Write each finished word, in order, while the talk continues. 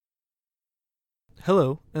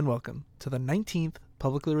Hello and welcome to the 19th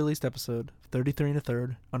publicly released episode of 33 and a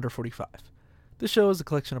Third Under 45. This show is a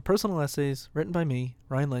collection of personal essays written by me,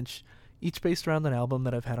 Ryan Lynch, each based around an album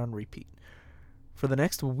that I've had on repeat. For the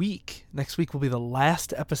next week will be the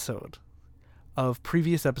last episode of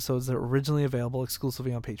previous episodes that were originally available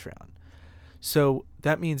exclusively on Patreon. So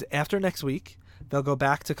that means after next week, they'll go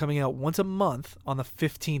back to coming out once a month on the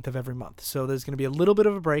 15th of every month. So there's going to be a little bit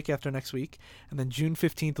of a break after next week. And then June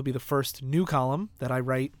 15th will be the first new column that I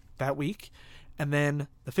write that week. And then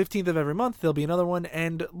the 15th of every month, there'll be another one.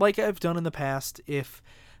 And like I've done in the past, if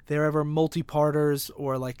they're ever multi-parters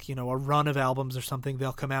or a run of albums or something,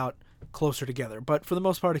 they'll come out closer together. But for the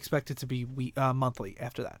most part, expect it to be monthly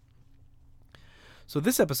after that. So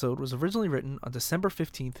this episode was originally written on December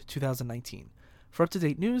 15th, 2019. For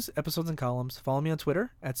up-to-date news, episodes, and columns, follow me on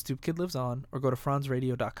Twitter at StoopKidLivesOn or go to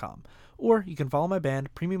franzradio.com. Or you can follow my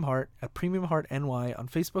band, Premium Heart, at Premium Heart NY on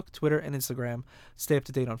Facebook, Twitter, and Instagram. Stay up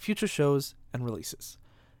to date on future shows and releases.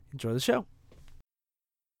 Enjoy the show.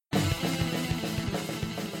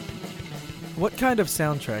 What kind of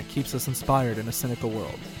soundtrack keeps us inspired in a cynical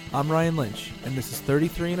world? I'm Ryan Lynch, and this is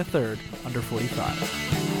 33 and a Third Under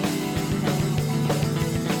 45.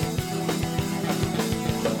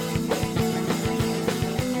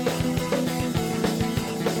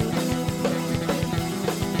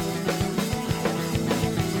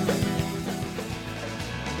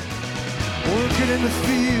 In the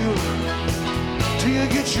field till you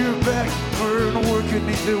get your back burned working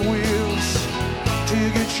beneath the wheels till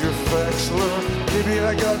you get your facts learned. Baby,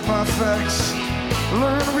 I got my facts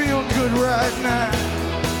learn real good right now.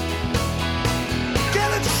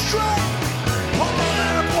 Get it straight. Poor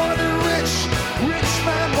man wanna be rich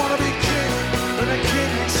man wanna be king, but a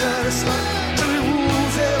king ain't satisfied till he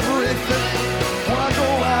rules everything. Wanna go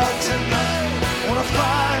out tonight, wanna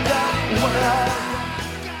find out what I.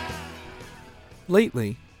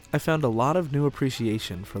 Lately, I found a lot of new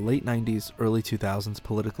appreciation for late 90s, early 2000s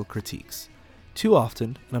political critiques. Too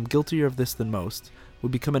often, and I'm guiltier of this than most, we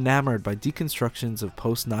become enamored by deconstructions of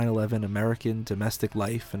post-9/11 American domestic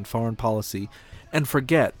life and foreign policy, and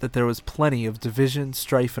forget that there was plenty of division,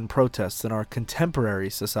 strife, and protests in our contemporary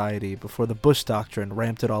society before the Bush Doctrine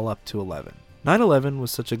ramped it all up to 11. 9/11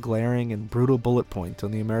 was such a glaring and brutal bullet point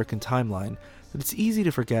on the American timeline that it's easy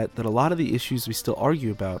to forget that a lot of the issues we still argue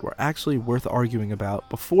about were actually worth arguing about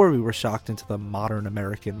before we were shocked into the modern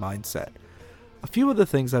American mindset. A few of the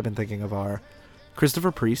things I've been thinking of are Christopher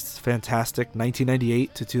Priest's fantastic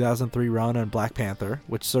 1998 to 2003 run on Black Panther,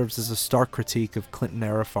 which serves as a stark critique of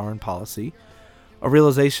Clinton-era foreign policy, a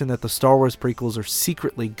realization that the Star Wars prequels are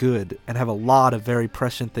secretly good and have a lot of very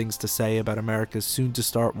prescient things to say about America's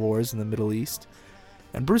soon-to-start wars in the Middle East,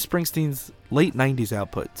 and Bruce Springsteen's late 90s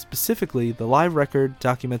output, specifically the live record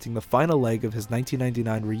documenting the final leg of his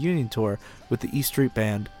 1999 reunion tour with the E Street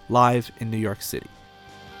Band live in New York City.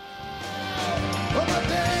 Well, my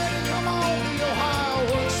daddy come home to Ohio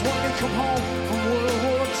once when he come home from World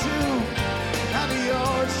War II. Now the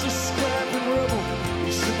yard's just scrap and rubble.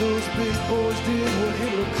 He said those big boys did what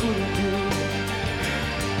Hitler couldn't do.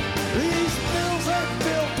 These mills that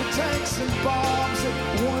built the tanks and bombs that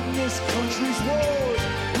won this country's wars.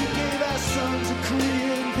 We gave our sons a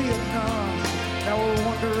Korea and Vietnam. Now we're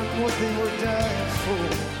wondering what they were dying for.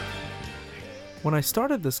 When I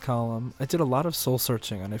started this column, I did a lot of soul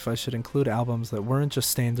searching on if I should include albums that weren't just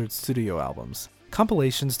standard studio albums.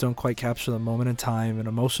 Compilations don't quite capture the moment in time and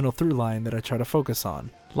emotional through line that I try to focus on.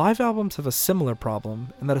 Live albums have a similar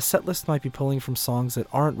problem in that a setlist might be pulling from songs that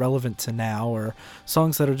aren't relevant to now or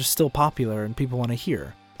songs that are just still popular and people want to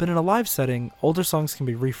hear. But in a live setting, older songs can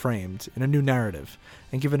be reframed in a new narrative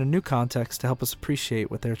and given a new context to help us appreciate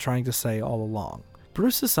what they're trying to say all along.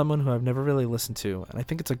 Bruce is someone who I've never really listened to, and I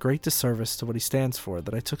think it's a great disservice to what he stands for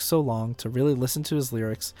that I took so long to really listen to his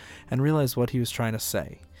lyrics and realize what he was trying to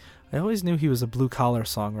say. I always knew he was a blue-collar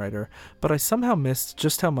songwriter, but I somehow missed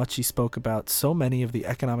just how much he spoke about so many of the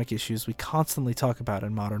economic issues we constantly talk about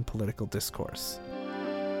in modern political discourse.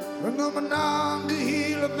 From the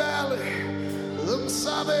Monongahela Valley, the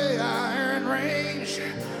Mesabi Iron Range,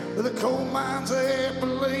 the coal mines of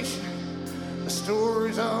Appalachia, the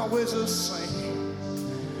story's always the same.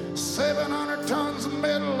 700 tons of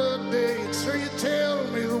metal a day, so you tell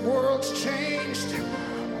me the world's changed.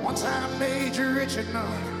 Once I made you rich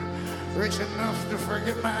enough to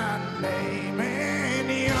forget my name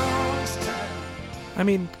in Youngstown. I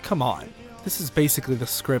mean, come on. This is basically the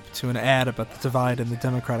script to an ad about the divide in the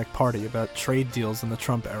Democratic Party about trade deals in the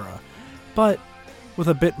Trump era, but with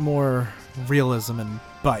a bit more realism and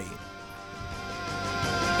bite.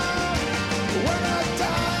 When I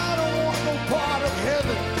die, I don't want no part of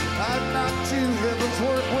heaven. I'm not to heaven's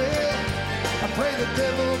work with. I pray the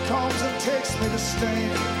devil comes and takes me to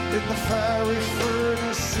stand in the fiery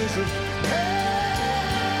furnaces of hell.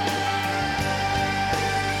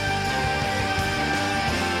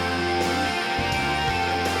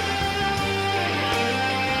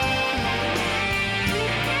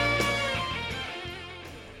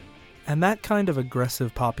 And that kind of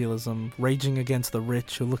aggressive populism, raging against the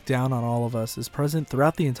rich who look down on all of us, is present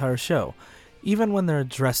throughout the entire show, even when they're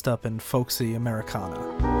dressed up in folksy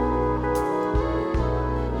Americana.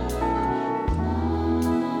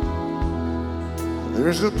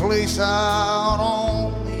 There's a place out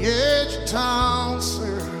on the edge of town,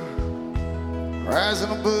 sir, rising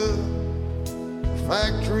above the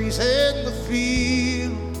factories and the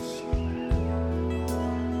fields,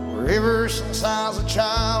 where ever since I was a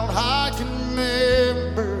child I can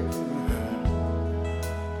remember,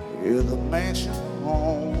 yeah, the mansion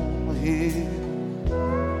on the hill.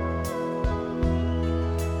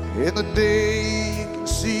 In the day you can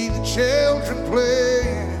see the children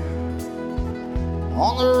playing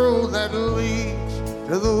on the road that leads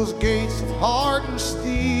to those gates of hardened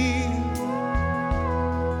steel.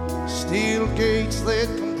 Steel gates that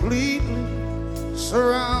completely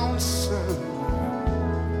surround the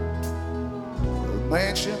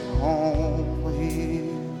mansion on the hill.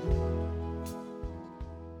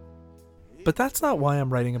 But that's not why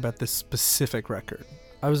I'm writing about this specific record.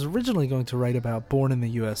 I was originally going to write about Born in the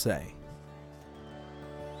USA.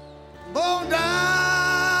 Born down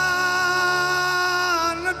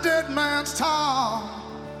a dead man's town.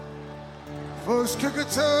 First kick I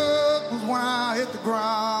took was when I hit the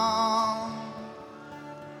ground.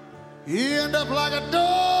 You end up like a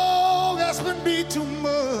dog that's been beat too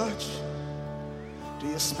much. Do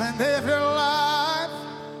you spend half your life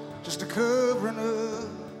just a covering up?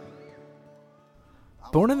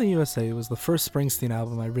 Born in the USA was the first Springsteen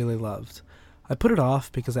album I really loved. I put it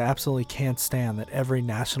off because I absolutely can't stand that every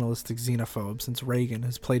nationalistic xenophobe since Reagan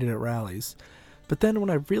has played it at rallies. But then when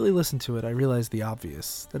I really listened to it, I realized the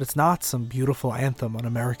obvious, that it's not some beautiful anthem on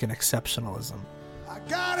American exceptionalism. I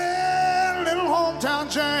got in a little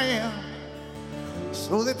hometown jam,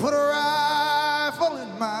 so they put a rifle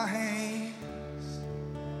in my hands,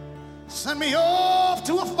 sent me off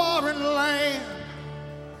to a foreign land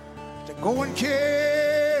to go and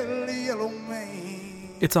kill the yellow man.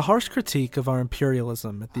 It's a harsh critique of our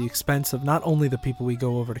imperialism at the expense of not only the people we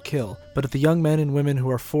go over to kill, but of the young men and women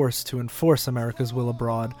who are forced to enforce America's will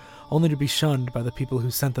abroad, only to be shunned by the people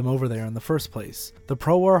who sent them over there in the first place. The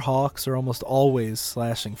pro-war hawks are almost always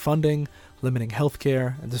slashing funding, limiting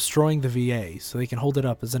healthcare, and destroying the VA so they can hold it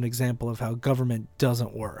up as an example of how government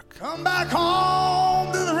doesn't work. Come back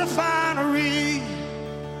home to the refinery.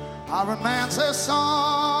 Iron Man says,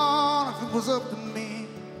 son, if it was up to me,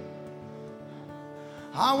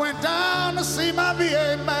 I went down to see my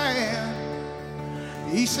VA man.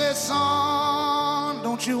 He said, son,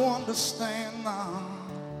 don't you understand now?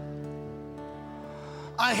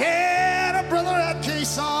 I had a brother at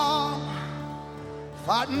Quezon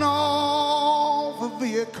fighting off a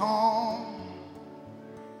Viet Cong.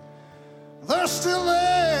 They're still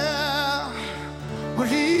there, but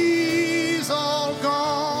he's all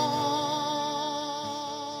gone.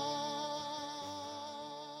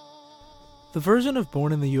 The version of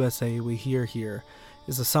Born in the USA we hear here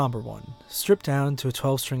is a somber one, stripped down to a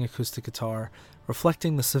 12-string acoustic guitar,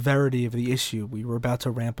 reflecting the severity of the issue we were about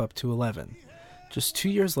to ramp up to 11. Just 2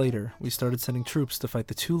 years later, we started sending troops to fight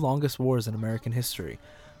the two longest wars in American history,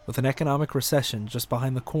 with an economic recession just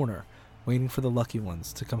behind the corner, waiting for the lucky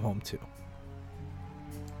ones to come home to.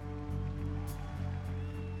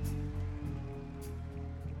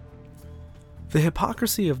 The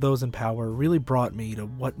hypocrisy of those in power really brought me to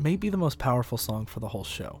what may be the most powerful song for the whole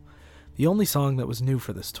show, the only song that was new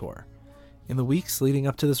for this tour. In the weeks leading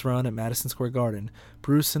up to this run at Madison Square Garden,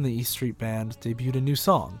 Bruce and the E Street Band debuted a new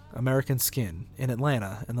song, American Skin, in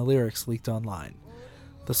Atlanta, and the lyrics leaked online.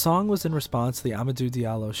 The song was in response to the Amadou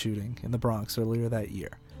Diallo shooting in the Bronx earlier that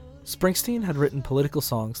year. Springsteen had written political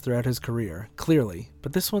songs throughout his career, clearly,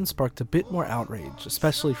 but this one sparked a bit more outrage,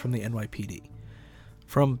 especially from the NYPD.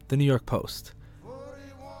 From the New York Post.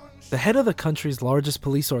 The head of the country's largest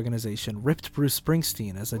police organization ripped Bruce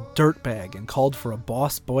Springsteen as a dirtbag and called for a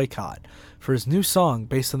boss boycott for his new song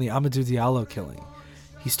based on the Amadou Diallo killing.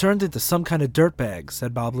 He's turned into some kind of dirtbag,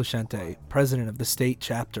 said Bob Lucente, president of the state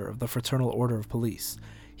chapter of the Fraternal Order of Police.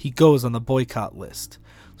 He goes on the boycott list.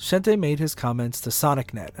 Lucente made his comments to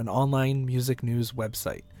SonicNet, an online music news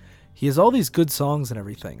website. He has all these good songs and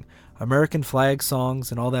everything, American flag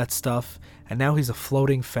songs and all that stuff, and now he's a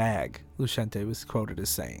floating fag, Lucente was quoted as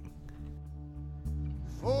saying.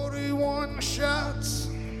 41 shots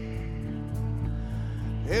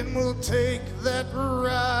and we'll take that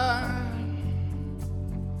ride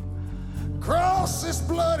across this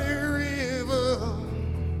bloody river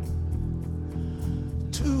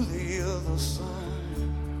to the other side.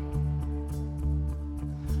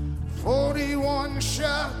 41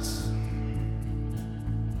 shots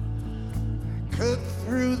cut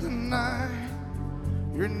through the night.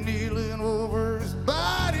 You're kneeling over his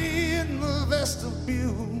body in the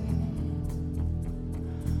vestibule,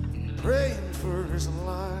 praying for his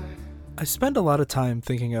life. I spend a lot of time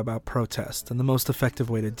thinking about protest and the most effective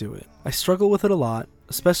way to do it. I struggle with it a lot,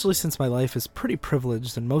 especially since my life is pretty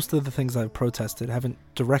privileged and most of the things I've protested haven't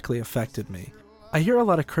directly affected me. I hear a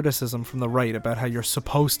lot of criticism from the right about how you're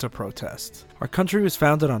supposed to protest. Our country was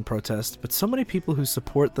founded on protest, but so many people who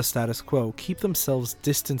support the status quo keep themselves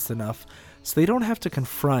distanced enough so they don't have to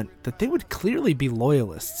confront that they would clearly be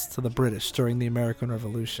loyalists to the British during the American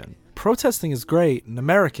Revolution. Protesting is great and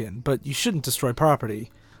American, but you shouldn't destroy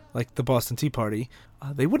property, like the Boston Tea Party.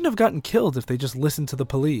 They wouldn't have gotten killed if they just listened to the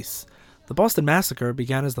police. The Boston Massacre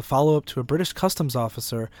began as the follow-up to a British customs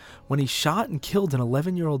officer when he shot and killed an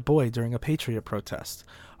 11-year-old boy during a Patriot protest.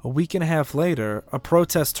 A week and a half later, a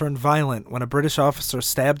protest turned violent when a British officer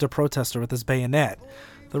stabbed a protester with his bayonet.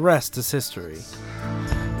 The rest is history.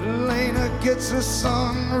 Lena gets her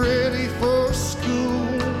son ready for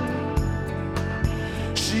school.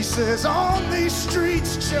 She says, on these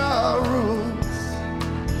streets, Charles,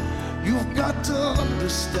 you've got to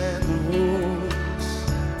understand the rules.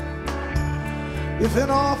 If an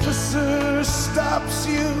officer stops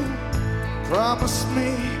you, promise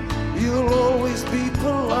me you'll always be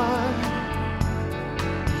polite,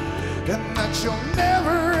 and that you'll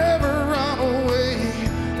never ever run away,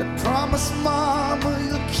 and promise mama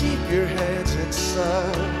you'll keep your hands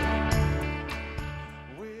inside.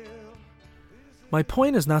 My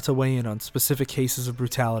point is not to weigh in on specific cases of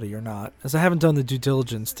brutality or not, as I haven't done the due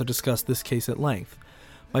diligence to discuss this case at length.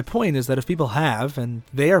 My point is that if people have, and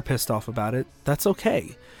they are pissed off about it, that's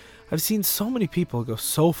okay. I've seen so many people go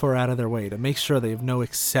so far out of their way to make sure they have no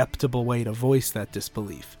acceptable way to voice that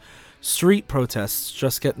disbelief. Street protests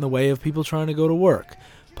just get in the way of people trying to go to work.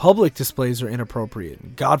 Public displays are inappropriate,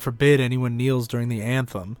 and God forbid anyone kneels during the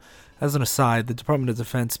anthem. As an aside, the Department of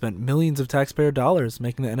Defense spent millions of taxpayer dollars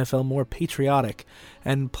making the NFL more patriotic,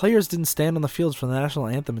 and players didn't stand on the fields for the national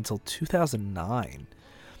anthem until 2009.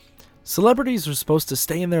 Celebrities are supposed to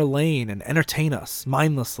stay in their lane and entertain us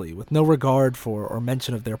mindlessly with no regard for or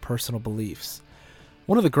mention of their personal beliefs.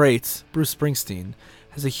 One of the greats, Bruce Springsteen,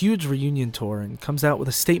 has a huge reunion tour and comes out with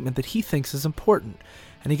a statement that he thinks is important,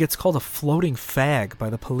 and he gets called a floating fag by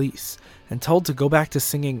the police and told to go back to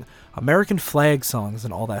singing American flag songs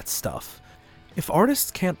and all that stuff. If artists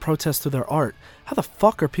can't protest through their art, how the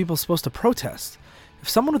fuck are people supposed to protest? If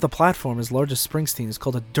someone with a platform as large as Springsteen is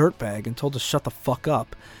called a dirtbag and told to shut the fuck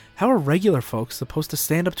up, how are regular folks supposed to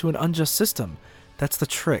stand up to an unjust system? That's the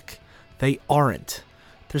trick. They aren't.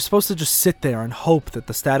 They're supposed to just sit there and hope that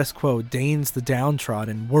the status quo deigns the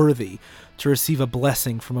downtrodden worthy to receive a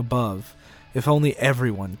blessing from above. If only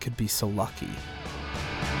everyone could be so lucky.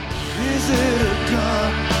 Is it a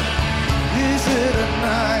gun? Is it a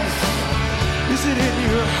knife? Is it in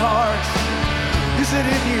your heart? Is it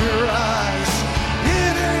in your eyes?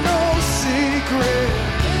 It ain't no secret.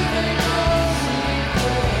 It ain't no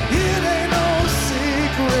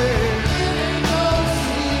secret.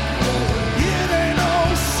 It ain't no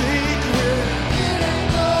secret.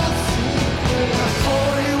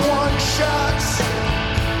 41 shots.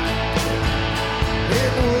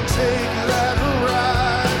 It will take that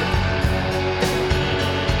ride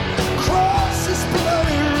across this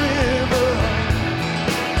bloody river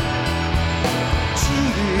to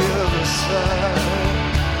the other side.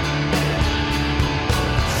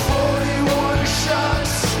 41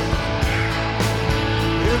 shots,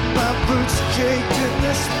 and my boots caked in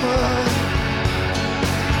this mud.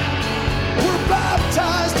 We're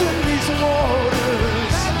baptized in these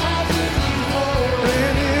waters,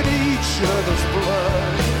 and in each other's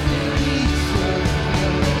blood.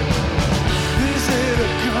 Is it a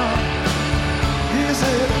gun? Is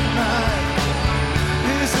it a knife?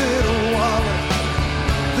 Is it a wallet?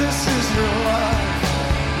 This is your life.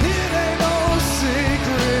 It ain't no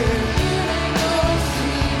secret. It ain't no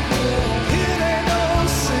secret. It ain't no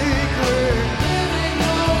secret.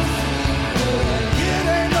 It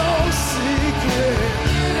ain't no secret.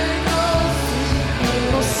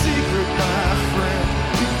 No secret, my friend.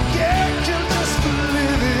 You can't kill just for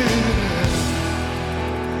living.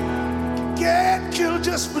 You can't kill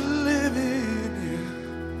just for living.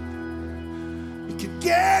 You can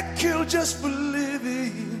get killed just for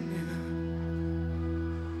living.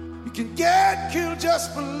 You can get killed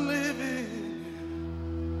just for living.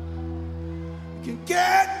 can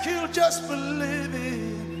get killed just for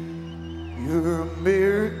living your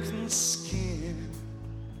American skin.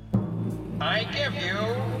 I give you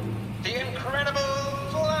the incredible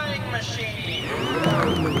flying machine.